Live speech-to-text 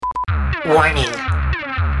Warning.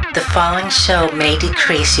 The following show may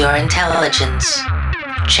decrease your intelligence.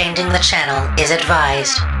 Changing the channel is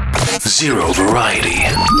advised. Zero variety.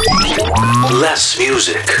 Less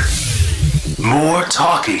music. More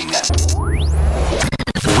talking.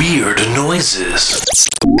 Weird noises.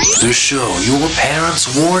 The show your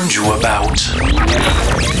parents warned you about.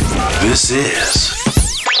 This is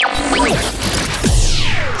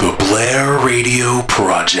the Blair Radio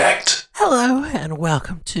Project. Hello and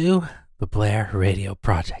welcome to the Blair Radio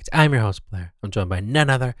Project. I'm your host, Blair. I'm joined by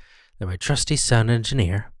none other than my trusty sound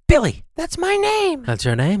engineer, Billy. That's my name. That's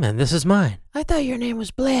your name, and this is mine. I thought your name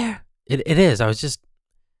was Blair. It is. I was just...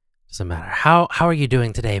 Doesn't matter. How are you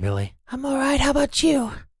doing today, Billy? I'm alright. How about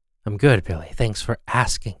you? I'm good, Billy. Thanks for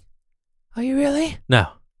asking. Are you really? No.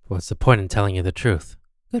 What's the point in telling you the truth?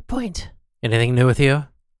 Good point. Anything new with you?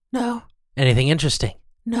 No. Anything interesting?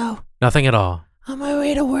 No. Nothing at all. On my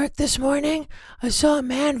way to work this morning, I saw a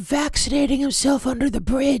man vaccinating himself under the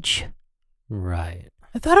bridge. Right.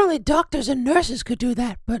 I thought only doctors and nurses could do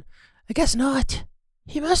that, but I guess not.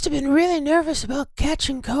 He must have been really nervous about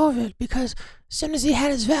catching COVID because as soon as he had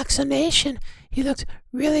his vaccination, he looked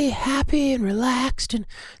really happy and relaxed, and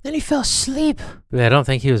then he fell asleep. Billy, I don't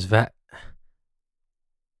think he was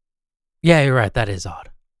Yeah, you're right. That is odd.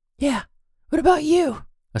 Yeah. What about you?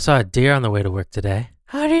 I saw a deer on the way to work today.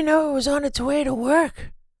 How do you know it was on its way to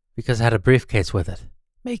work? Because it had a briefcase with it.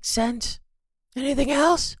 Makes sense. Anything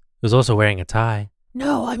else? It was also wearing a tie.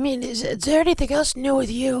 No, I mean, is there anything else new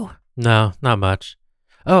with you? No, not much.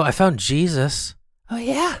 Oh, I found Jesus. Oh,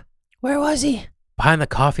 yeah? Where was he? Behind the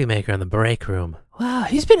coffee maker in the break room. Wow,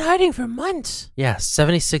 he's been hiding for months. Yeah,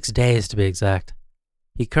 76 days to be exact.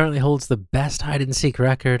 He currently holds the best hide-and-seek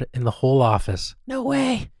record in the whole office. No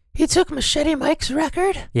way. He took Machete Mike's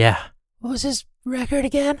record? Yeah. What was his record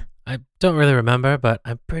again? I don't really remember, but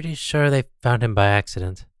I'm pretty sure they found him by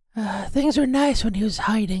accident. Things were nice when he was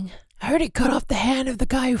hiding. I heard he cut off the hand of the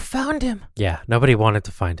guy who found him. Yeah, nobody wanted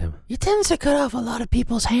to find him. He tends to cut off a lot of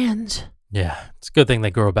people's hands. Yeah, it's a good thing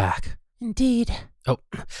they grow back. Indeed. Oh,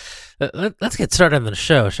 let's get started on the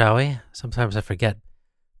show, shall we? Sometimes I forget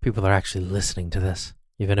people are actually listening to this,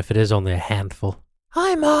 even if it is only a handful.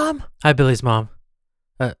 Hi, Mom. Hi, Billy's mom.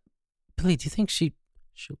 Billy, do you think she'll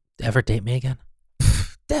ever date me again?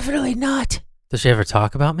 Definitely not. Does she ever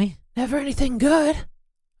talk about me? Never anything good.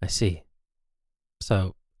 I see.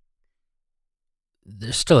 So,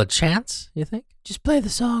 there's still a chance, you think? Just play the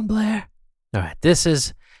song, Blair. All right, this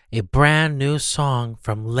is a brand new song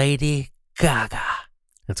from Lady Gaga.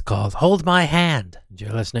 It's called Hold My Hand. And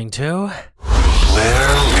you're listening to Blair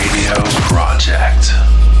Radio Project.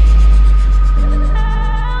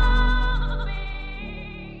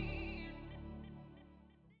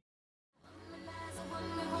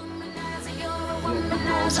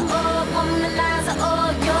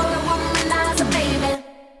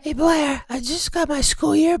 Hey, Blair, I just got my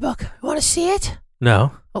school yearbook. Want to see it?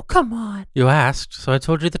 No. Oh, come on. You asked, so I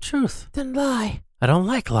told you the truth. Then lie. I don't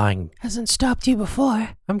like lying. Hasn't stopped you before.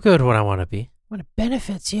 I'm good when I want to be. When it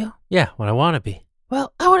benefits you. Yeah, when I want to be.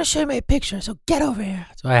 Well, I want to show you my picture, so get over here.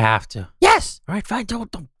 So I have to. Yes! All right, fine.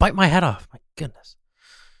 Don't bite my head off. My goodness.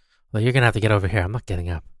 Well, you're going to have to get over here. I'm not getting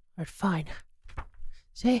up. All right, fine.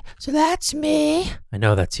 See, so that's me. I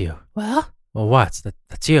know that's you. Well? Well, what?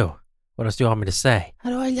 That's you. What else do you want me to say?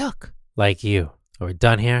 How do I look? Like you. Are we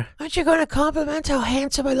done here? Aren't you going to compliment how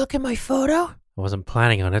handsome I look in my photo? I wasn't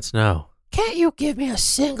planning on it, no. Can't you give me a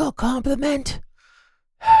single compliment?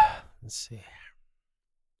 Let's see.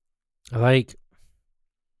 I like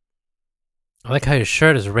how your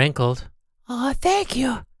shirt is wrinkled. Aw, thank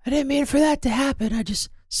you. I didn't mean for that to happen. I just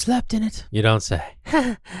slept in it. You don't say.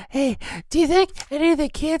 Hey, do you think any of the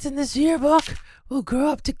kids in this yearbook will grow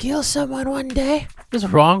up to kill someone one day? What's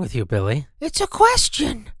wrong with you, Billy? It's a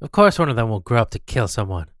question. Of course one of them will grow up to kill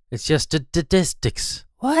someone. It's just statistics.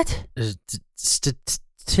 What?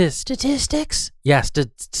 Statistics? Yeah,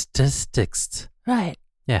 statistics. Right.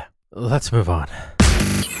 Yeah, let's move on.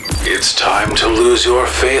 It's time to lose your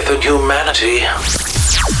faith in humanity.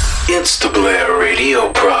 It's the Blair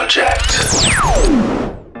Radio Project.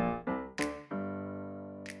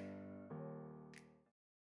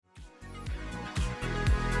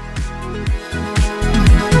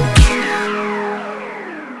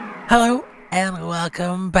 Hello, and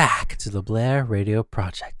welcome back to the Blair Radio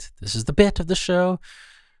Project. This is the bit of the show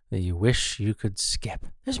that you wish you could skip.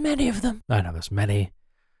 There's many of them. I know there's many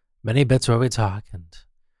bits where we talk, and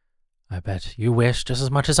I bet you wish just as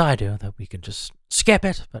much as I do that we could just skip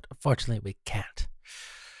it, but unfortunately we can't.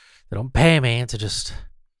 They don't pay me to just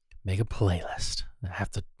make a playlist. I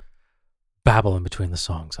have to babble in between the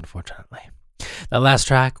songs, unfortunately. That last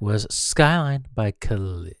track was Skyline by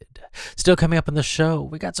Khalid. Still coming up on the show,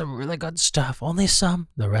 we got some really good stuff. Only some.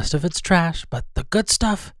 The rest of it's trash, but the good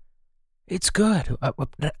stuff, it's good.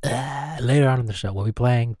 Later on in the show, we'll be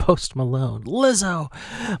playing Post Malone, Lizzo.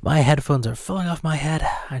 My headphones are falling off my head.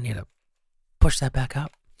 I need to push that back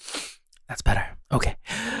up. That's better. Okay.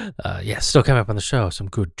 Still coming up on the show. Some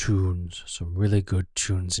good tunes. Some really good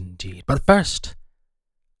tunes indeed. But first,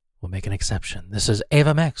 we'll make an exception. This is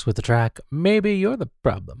Ava Max with the track Maybe You're the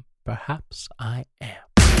Problem. Perhaps I Am.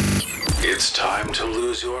 It's time to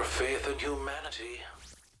lose your faith in humanity.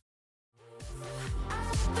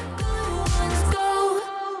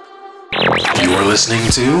 You're listening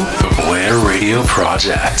to the Blair Radio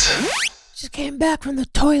Project. Just came back from the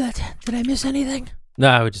toilet. Did I miss anything?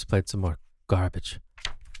 No, we just played some more garbage.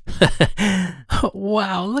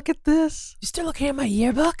 Wow, look at this. You still looking at my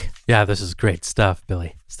yearbook? Yeah, this is great stuff,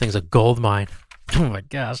 Billy. This thing's a gold mine. Oh my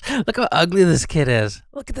gosh, look how ugly this kid is.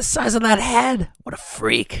 Look at the size of that head. What a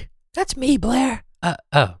freak. That's me, Blair.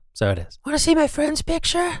 So it is. Want to see my friend's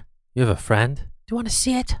picture? You have a friend? Do you want to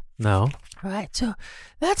see it? No. Right, so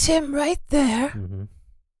that's him right there. Mm-hmm.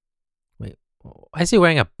 Wait, why is he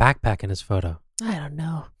wearing a backpack in his photo? I don't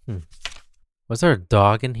know. Was there a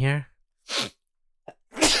dog in here?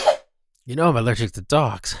 You know I'm allergic to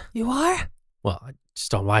dogs. You are? Well, I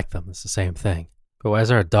just don't like them. It's the same thing. But why is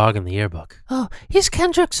there a dog in the yearbook? Oh, he's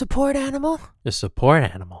Kendrick's support animal. A support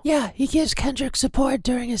animal? Yeah, he gives Kendrick support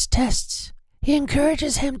during his tests. He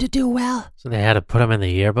encourages him to do well. So they had to put him in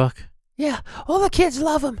the yearbook? Yeah, all the kids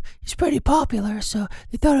love him. He's pretty popular, so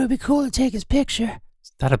they thought it would be cool to take his picture.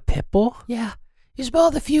 Is that a pit bull? Yeah, he's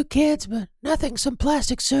mauled a few kids, but nothing some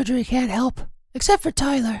plastic surgery can't help. Except for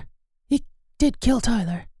Tyler. He did kill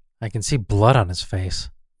Tyler. I can see blood on his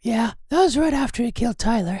face. Yeah, that was right after he killed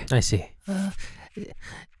Tyler. I see.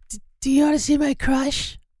 Do you want to see my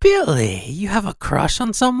crush? Billy, you have a crush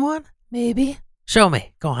on someone? Maybe. Show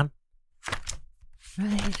me. Go on.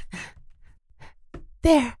 Right.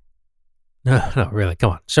 There. No, really.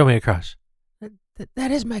 Come on. Show me a crush.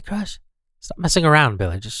 That is my crush. Stop messing around,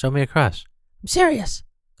 Billy. Just show me a crush. I'm serious.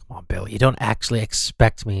 Come on, Billy. You don't actually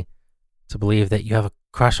expect me to believe that you have a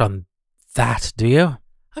crush on that, do you?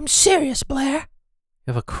 I'm serious, Blair.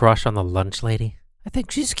 You have a crush on the lunch lady? I think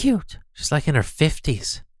she's cute. She's like in her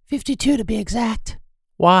 50s. 52 to be exact.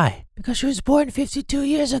 Why? Because she was born 52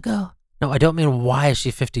 years ago. No, I don't mean why is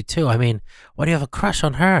she 52. I mean, why do you have a crush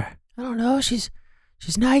on her? I don't know. She's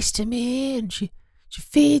nice to me, and she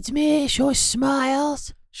feeds me. She always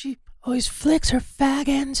smiles. She always flicks her fag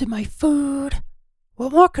ends in my food.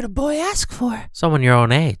 What more could a boy ask for? Someone your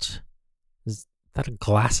own age. Is that a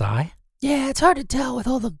glass eye? Yeah, it's hard to tell with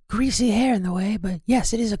all the greasy hair in the way, but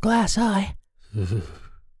yes, it is a glass eye.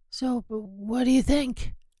 So, what do you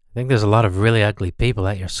think? I think there's a lot of really ugly people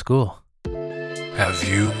at your school. Have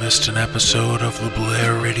you missed an episode of the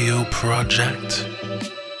Blair Radio Project?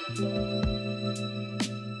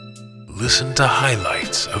 Listen to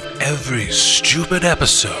highlights of every stupid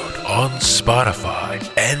episode on Spotify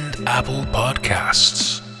and Apple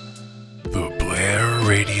Podcasts. The Blair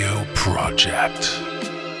Radio Project.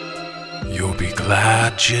 You'll be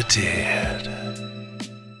glad you did.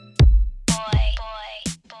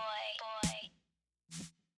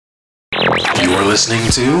 You're listening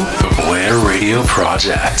to the Blair Radio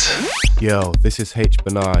Project. Yo, this is H.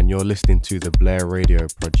 Bernard and you're listening to the Blair Radio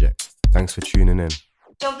Project. Thanks for tuning in.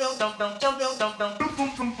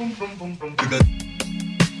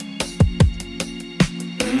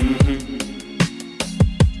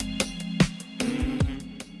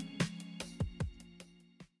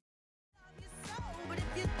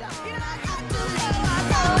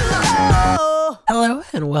 Hello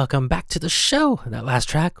and welcome back to the show. That last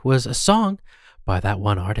track was a song by that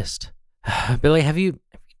one artist. Billy, have you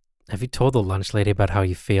told the lunch lady about how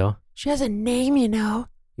you feel? She has a name, you know.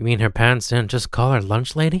 You mean her parents didn't just call her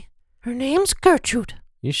lunch lady? Her name's Gertrude.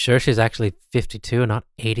 You sure she's actually 52 and not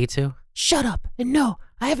 82? Shut up. And no,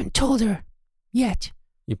 I haven't told her. Yet.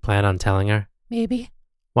 You plan on telling her? Maybe.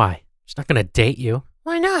 Why? She's not gonna date you.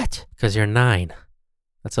 Why not? Because you're 9.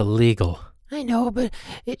 That's illegal. I know, but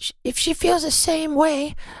if she feels the same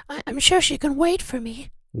way, I'm sure she can wait for me.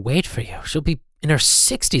 Wait for you? She'll be in her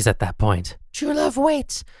 60s at that point. True love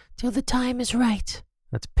waits till the time is right.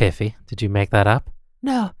 That's piffy. Did you make that up?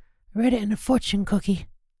 No, I read it in a fortune cookie.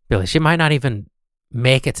 Billy, she might not even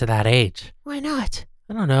make it to that age. Why not?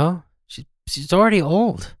 I don't know. She's already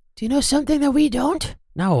old. Do you know something that we don't?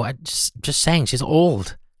 No, I just saying she's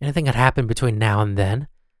old. Anything could happen between now and then.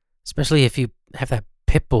 Especially if you have that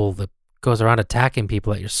pit bull that goes around attacking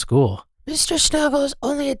people at your school. Mr. Snuggles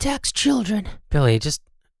only attacks children. Billy, just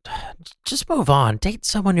move on. Date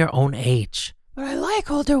someone your own age. But I like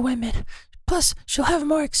older women. Plus, she'll have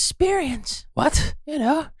more experience. What? You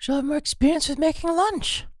know, she'll have more experience with making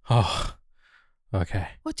lunch. Oh, okay.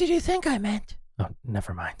 What did you think I meant? Oh,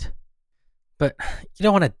 never mind. But you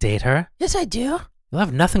don't want to date her. Yes, I do. You'll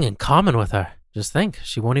have nothing in common with her. Just think,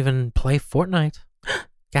 she won't even play Fortnite.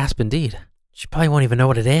 Gasp indeed. She probably won't even know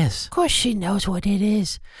what it is. Of course she knows what it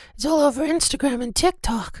is. It's all over Instagram and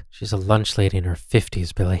TikTok. She's a lunch lady in her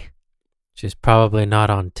 50s, Billy. She's probably not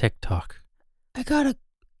on TikTok. I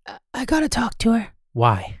gotta talk to her.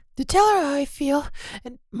 Why? To tell her how I feel,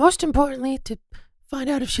 and most importantly, to find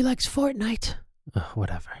out if she likes Fortnite.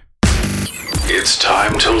 Whatever. It's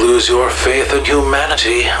time to lose your faith in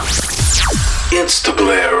humanity. It's the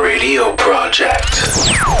Blair Radio Project.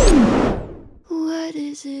 What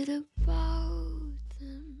is it about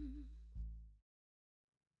them?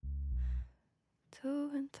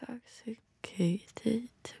 Too intoxicated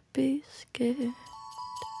to be scared.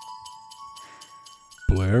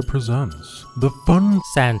 Blair presents the fun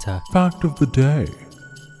Santa. fact of the day.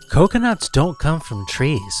 Coconuts don't come from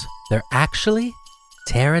trees. They're actually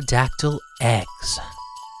pterodactyl eggs.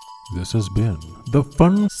 This has been the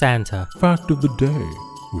fun Santa. fact of the day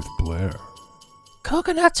with Blair.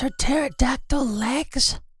 Coconuts are pterodactyl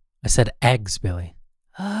legs? I said eggs, Billy.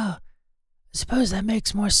 Oh, I suppose that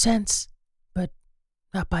makes more sense, but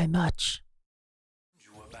not by much.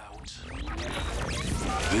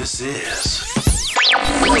 This is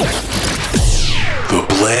the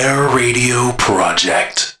Blair Radio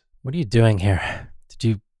Project. What are you doing here? Did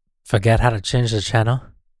you forget how to change the channel?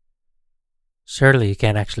 Surely you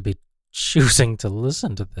can't actually be choosing to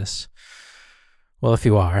listen to this. Well, if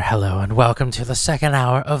you are, hello and welcome to the second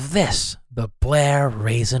hour of this, the Blair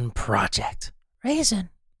Raisin Project. Raisin?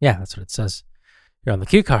 Yeah, that's what it says. You're on the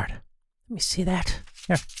cue card. Let me see that.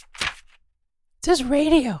 Here. It says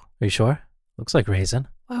radio. Are you sure? Looks like raisin.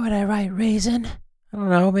 Why would I write raisin? I don't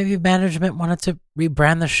know, maybe management wanted to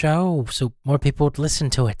rebrand the show so more people would listen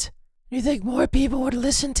to it. You think more people would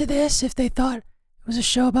listen to this if they thought it was a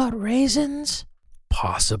show about raisins?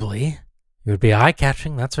 Possibly. It would be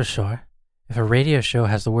eye-catching, that's for sure. If a radio show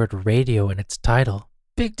has the word radio in its title,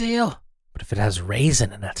 big deal. But if it has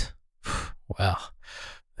raisin in it, well,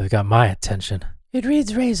 they've got my attention. It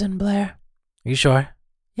reads raisin, Blair. Are you sure?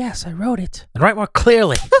 Yes, I wrote it. Then write more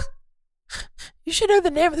clearly. You should know the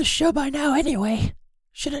name of the show by now anyway.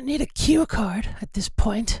 Shouldn't need a cue card at this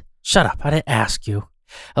point. Shut up, I didn't ask you.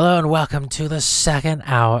 Hello and welcome to the second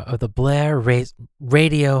hour of the Blair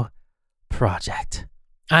Radio Project.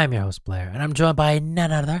 I'm your host, Blair, and I'm joined by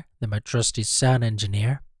none other than my trusty sound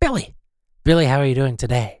engineer, Billy. Billy, how are you doing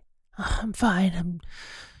today? I'm fine. I'm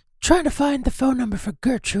trying to find the phone number for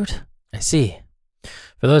Gertrude. I see.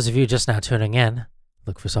 For those of you just now tuning in,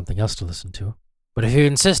 look for something else to listen to. But if you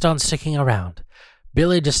insist on sticking around,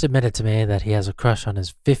 Billy just admitted to me that he has a crush on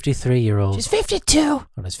his 53-year-old... She's 52!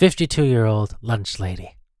 On his 52-year-old lunch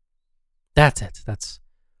lady. That's it. That's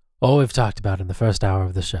all we've talked about in the first hour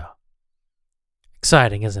of the show.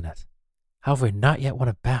 Exciting, isn't it? How have we not yet won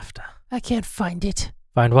a BAFTA? I can't find it.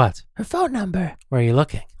 Find what? Her phone number. Where are you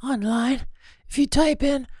looking? Online. If you type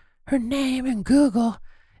in her name in Google,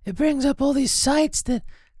 it brings up all these sites that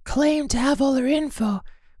claim to have all her info,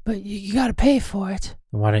 but you gotta pay for it.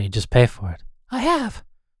 Why don't you just pay for it? I have.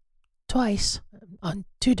 Twice. On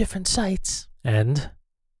 2 different sites. And?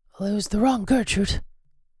 Well, it was the wrong Gertrude.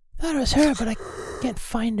 Thought it was her, but I can't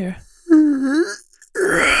find her.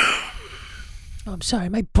 Oh, I'm sorry.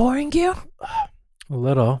 Am I boring you? A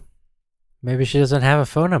little. Maybe she doesn't have a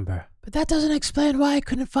phone number. But that doesn't explain why I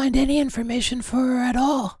couldn't find any information for her at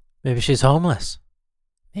all. Maybe she's homeless.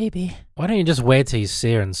 Maybe. Why don't you just wait till you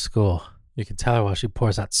see her in school? You can tell her while she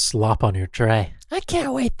pours that slop on your tray. I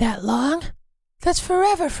can't wait that long. That's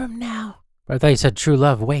forever from now. But I thought you said true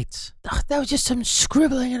love waits. Ugh, that was just some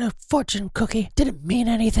scribbling in a fortune cookie. Didn't mean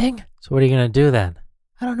anything. So what are you going to do then?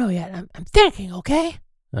 I don't know yet. I'm thinking, okay?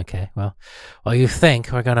 Okay, well, while you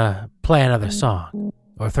think, we're going to play another song.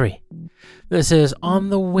 Or 3. This is On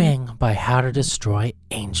the Wing by How to Destroy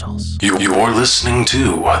Angels. You're listening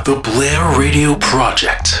to the Blair Radio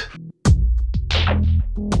Project.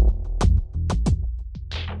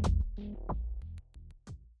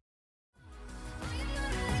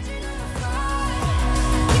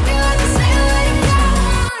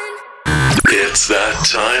 It's that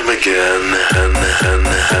time again.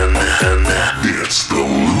 It's the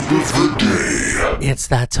loop of the day. It's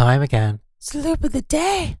that time again. It's the loop of the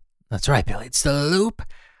day. That's right, Billy. It's the loop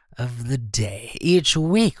of the day. Each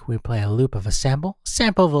week we play a loop of a sample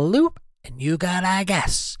of a loop, and you gotta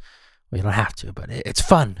guess. Well, you don't have to, but it's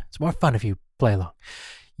fun. It's more fun if you play along.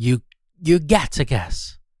 You get to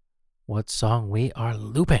guess what song we are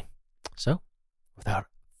looping. So, without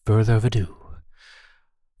further ado,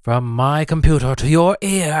 from my computer to your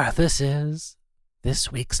ear, this is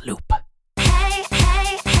this week's loop.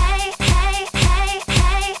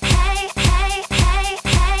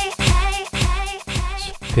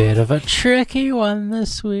 It's a bit of a tricky one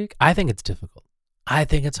this week. I think it's difficult. I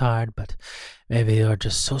think it's hard, but maybe you're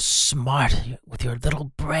just so smart with your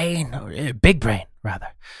little brain, or big brain, rather,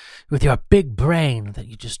 with your big brain that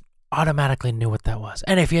you just automatically knew what that was.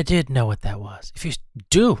 And if you did know what that was, if you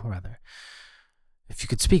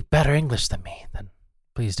could speak better English than me, then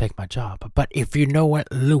please take my job. But if you know what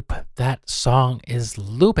loop that song is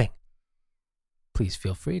looping, please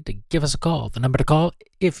feel free to give us a call. The number to call,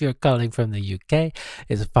 if you're calling from the UK,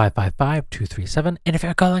 is 555-237. And if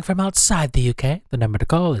you're calling from outside the UK, the number to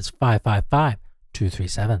call is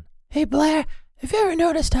 555-237. Hey, Blair, have you ever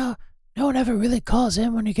noticed how no one ever really calls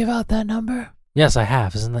in when you give out that number? Yes, I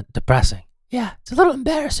have. Isn't that depressing? Yeah, it's a little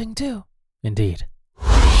embarrassing, too. Indeed.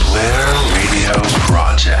 Blair Radio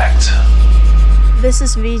Project. This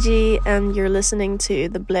is VG, and you're listening to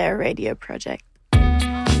the Blair Radio Project.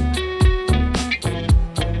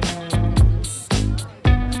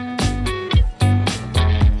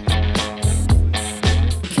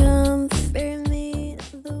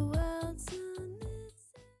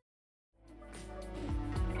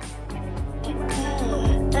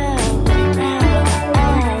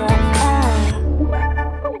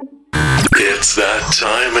 It's that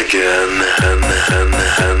time again.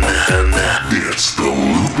 It's the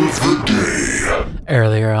loop of the day.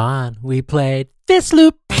 Earlier on, we played this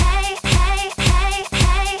loop.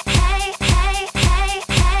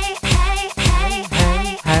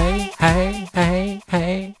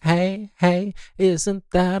 Hey, isn't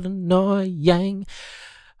that annoying?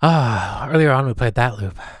 Earlier on, we played that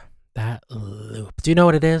loop. That loop. Do you know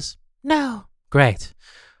what it is? No. Great.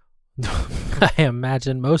 I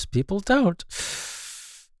imagine most people don't.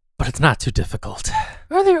 But it's not too difficult.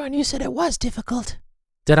 Earlier on, you said it was difficult.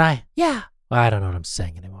 Did I? Yeah. Well, I don't know what I'm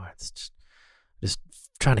saying anymore. It's just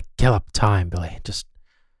trying to kill up time, Billy. Just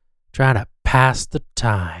trying to pass the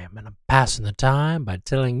time. And I'm passing the time by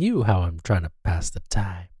telling you how I'm trying to pass the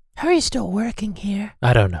time. How are you still working here?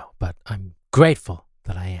 I don't know, but I'm grateful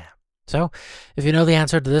that I am. So, if you know the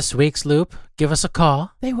answer to this week's loop, give us a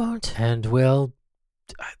call. They won't. And we'll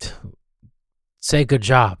say good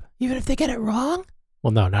job. Even if they get it wrong?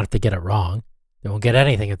 Well, no, not if they get it wrong. They won't get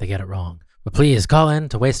anything if they get it wrong. But please call in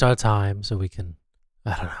to waste our time so we can,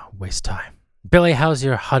 waste time. Billy, how's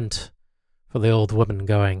your hunt for the old woman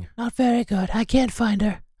going? Not very good. I can't find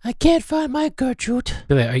her. I can't find my Gertrude.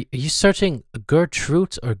 Billy, are you searching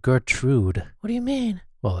Gertrude or Gertrude? What do you mean?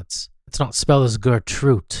 Well, it's not spelled as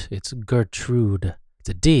Gertrude. It's Gertrude. It's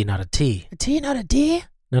a D, not a T. A T, not a D?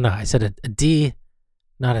 No, I said a D,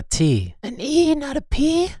 not a T. An E, not a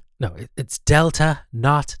P? No, it's Delta,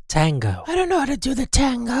 not Tango. I don't know how to do the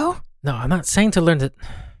tango. No, I'm not saying to learn to...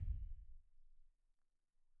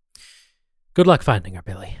 Good luck finding her,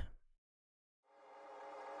 Billy.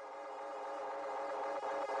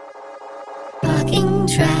 Talking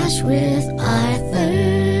trash with Arthur.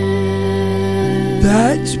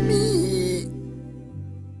 That's me.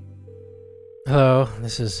 Hello,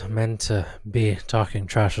 this is meant to be Talking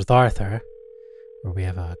Trash with Arthur, where we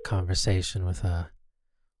have a conversation with a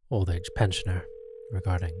old-age pensioner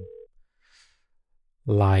regarding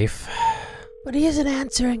life. But he isn't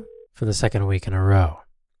answering. For the second week in a row.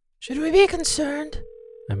 Should we be concerned?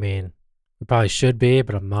 I mean, we probably should be,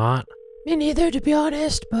 but I'm not. Me neither, to be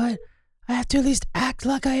honest, but I have to at least act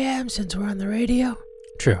like I am since we're on the radio.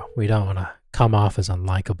 True, we don't want to come off as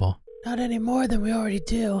unlikable. Not any more than we already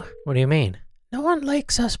do. What do you mean? No one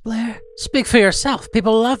likes us, Blair. Speak for yourself.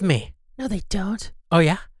 People love me. No, they don't. Oh,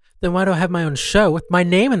 yeah? Then why do I have my own show with my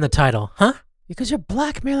name in the title, huh? Because you're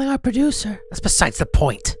blackmailing our producer. That's besides the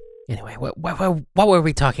point. Anyway, what were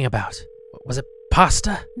we talking about? Was it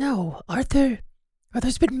pasta? No,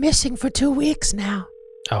 Arthur's been missing for 2 weeks now.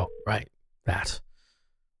 Oh, right. That.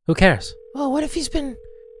 Who cares? Well, what if he's been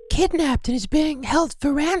kidnapped and is being held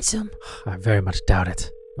for ransom? I very much doubt it.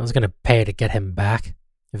 I was going to pay to get him back.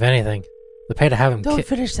 If anything, the pay to have him Don't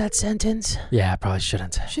finish that sentence. Yeah, I probably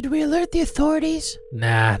shouldn't. Should we alert the authorities?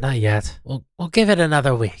 Nah, not yet. We'll give it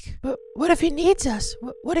another week. But what if he needs us?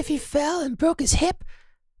 What if he fell and broke his hip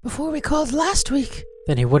before we called last week?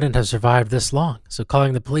 Then he wouldn't have survived this long, so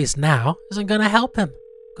calling the police now isn't going to help him.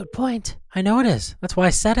 Good point. I know it is. That's why I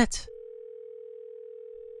said it.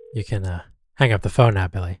 You can hang up the phone now,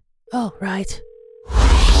 Billy. Oh, right.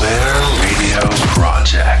 Blair Radio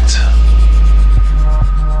Project.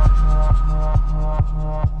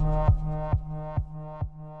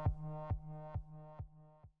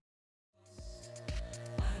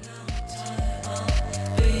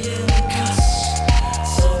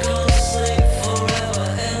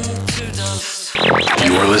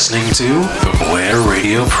 listening to the Blair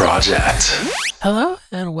Radio Project. Hello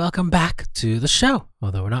and welcome back to the show.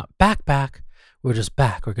 Although we're not back, we're just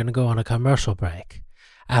back. We're going to go on a commercial break.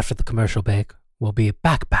 After the commercial break, we'll be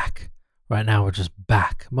back. Right now, we're just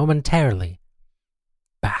back, momentarily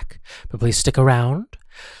back. But please stick around.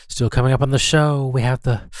 Still coming up on the show, we have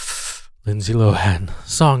the Lindsay Lohan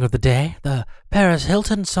song of the day, the Paris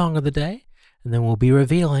Hilton song of the day, and then we'll be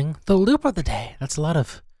revealing the loop of the day. That's a lot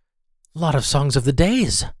of songs of the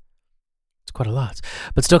days. It's quite a lot.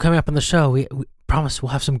 But still coming up on the show, we promise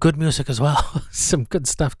we'll have some good music as well. Some good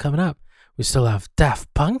stuff coming up. We still have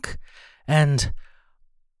Daft Punk, and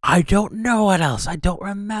I don't know what else. I don't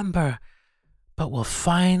remember. But we'll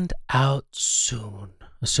find out soon,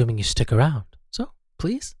 assuming you stick around. So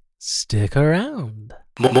please stick around.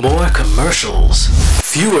 More commercials,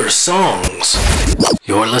 fewer songs.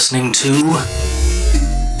 You're listening to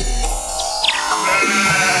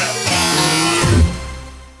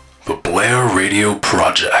the Blair Radio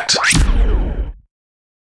Project.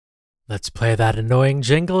 Let's play that annoying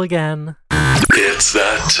jingle again. It's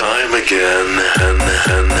that time again, and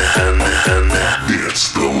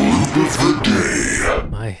it's the loop of the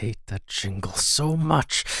day. I hate that jingle so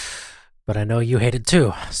much, but I know you hate it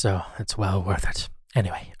too, so it's well worth it.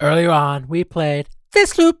 Anyway, earlier on, we played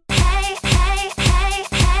this loop.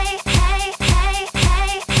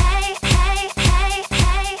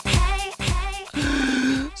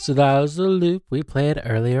 So that was the loop we played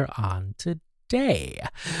earlier on today.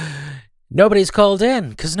 Nobody's called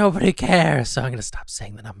in because nobody cares, so I'm going to stop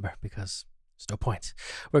saying the number because there's no point.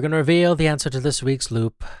 We're going to reveal the answer to this week's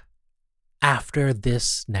loop after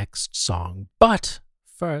this next song. But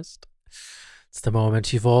first, it's the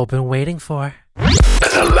moment you've all been waiting for. An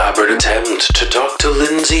elaborate attempt to talk to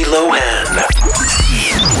Lindsay Lohan.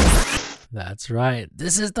 That's right.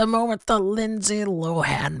 This is the moment, the Lindsay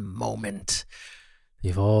Lohan moment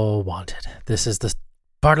you've all wanted. This is the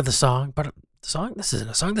part of the song, but the song? This isn't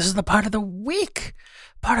a song. This is the part of the week.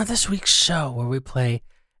 Part of this week's show where we play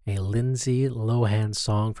a Lindsay Lohan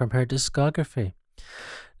song from her discography.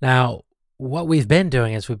 Now, what we've been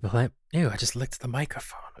doing is we've been playing... Ew, I just licked the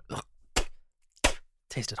microphone. Ugh.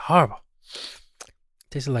 Tasted horrible.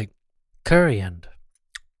 Tasted like curry and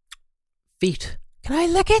feet. Can I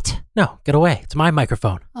lick it? No, get away. It's my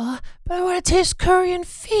microphone. But I want to taste curry and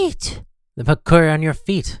feet. They put curry on your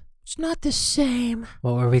feet. It's not the same.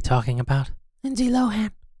 What were we talking about? Lindsay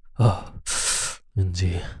Lohan. Oh,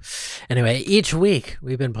 Lindsay. Anyway, each week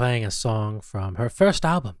we've been playing a song from her first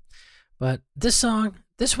album. But this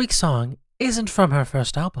week's song, isn't from her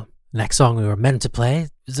first album. The next song we were meant to play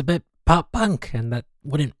is a bit pop punk, and that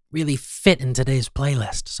wouldn't really fit in today's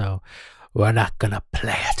playlist, so we're not gonna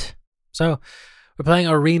play it. So we're playing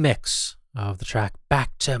a remix of the track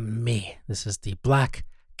Back to Me. This is the Black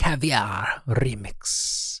Caviar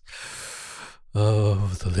remix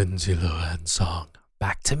of the Lindsay Lohan song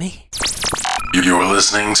Back to Me. You're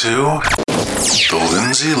listening to the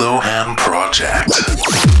Lindsay Lohan Project.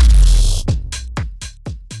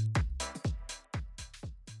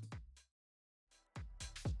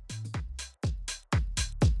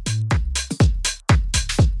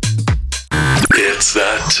 It's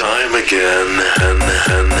that time again, and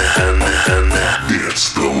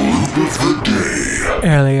it's the loop of the day.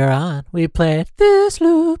 Earlier on, we played this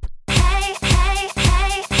loop.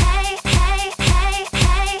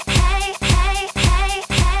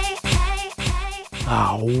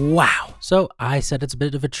 Oh, wow. So I said it's a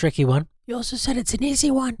bit of a tricky one. You also said it's an easy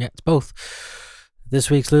one. Yeah, it's both. This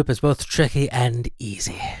week's loop is both tricky and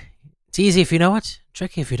easy. It's easy if you know it,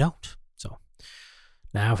 tricky if you don't. So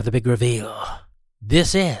now for the big reveal.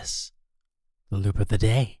 This is the loop of the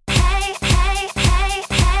day. I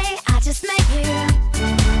just met you,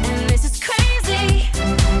 and this is crazy,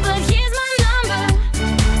 but here's my number,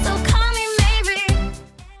 so call me maybe.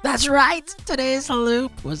 That's right. Today's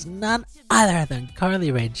loop was none other than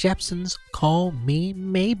Carly Rae Jepsen's Call Me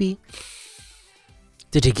Maybe.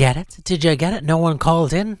 Did you get it? Did you get it? No one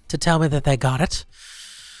called in to tell me that they got it.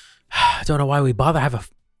 I don't know why we bother have a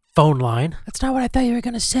phone line. That's not what I thought you were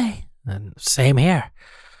going to say. And same here.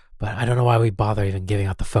 But I don't know why we bother even giving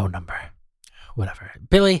out the phone number. Whatever.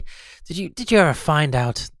 Billy, did you ever find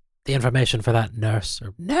out the information for that nurse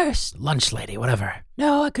or lunch lady, whatever?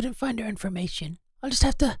 No, I couldn't find her information. I'll just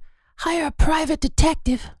have to hire a private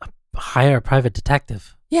detective. Hire a private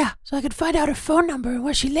detective? Yeah, so I could find out her phone number and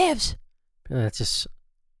where she lives. Billy, that's just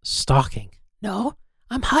stalking. No,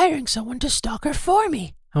 I'm hiring someone to stalk her for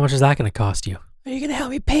me. How much is that going to cost you? Are you going to help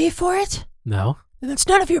me pay for it? No. Then that's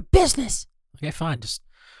none of your business. Okay, fine. Just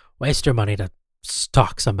waste your money to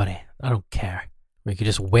stalk somebody. I don't care. Or you could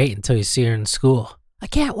just wait until you see her in school. I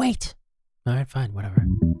can't wait. All right, fine, whatever.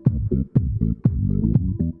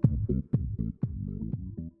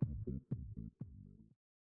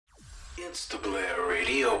 It's the Blair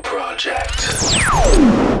Radio Project.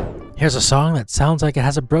 Here's a song that sounds like it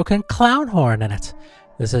has a broken clown horn in it.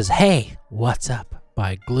 This is Hey, What's Up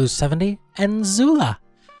by Glue70 and Zula.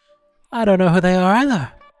 I don't know who they are either,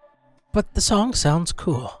 but the song sounds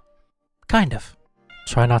cool. Kind of.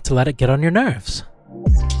 Try not to let it get on your nerves.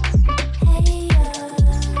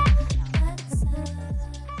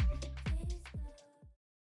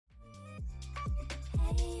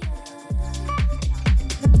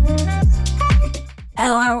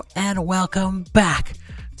 Hello and welcome back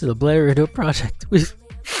to the Blair Radio Project. We've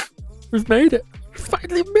made it. We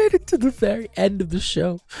finally made it to the very end of the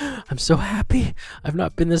show. I'm so happy. I've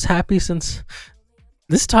not been this happy since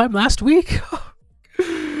this time last week.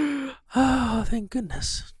 Oh, thank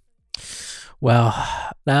goodness. Well,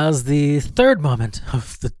 now's the third moment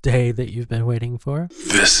of the day that you've been waiting for.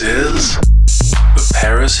 This is the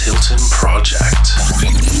Paris Hilton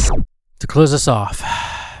Project. To close us off,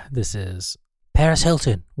 this is Paris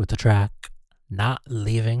Hilton with the track Not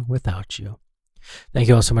Leaving Without You. Thank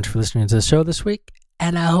you all so much for listening to the show this week,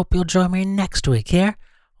 and I hope you'll join me next week here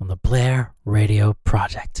on the Blair Radio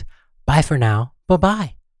Project. Bye for now.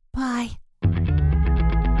 Bye-bye. Bye.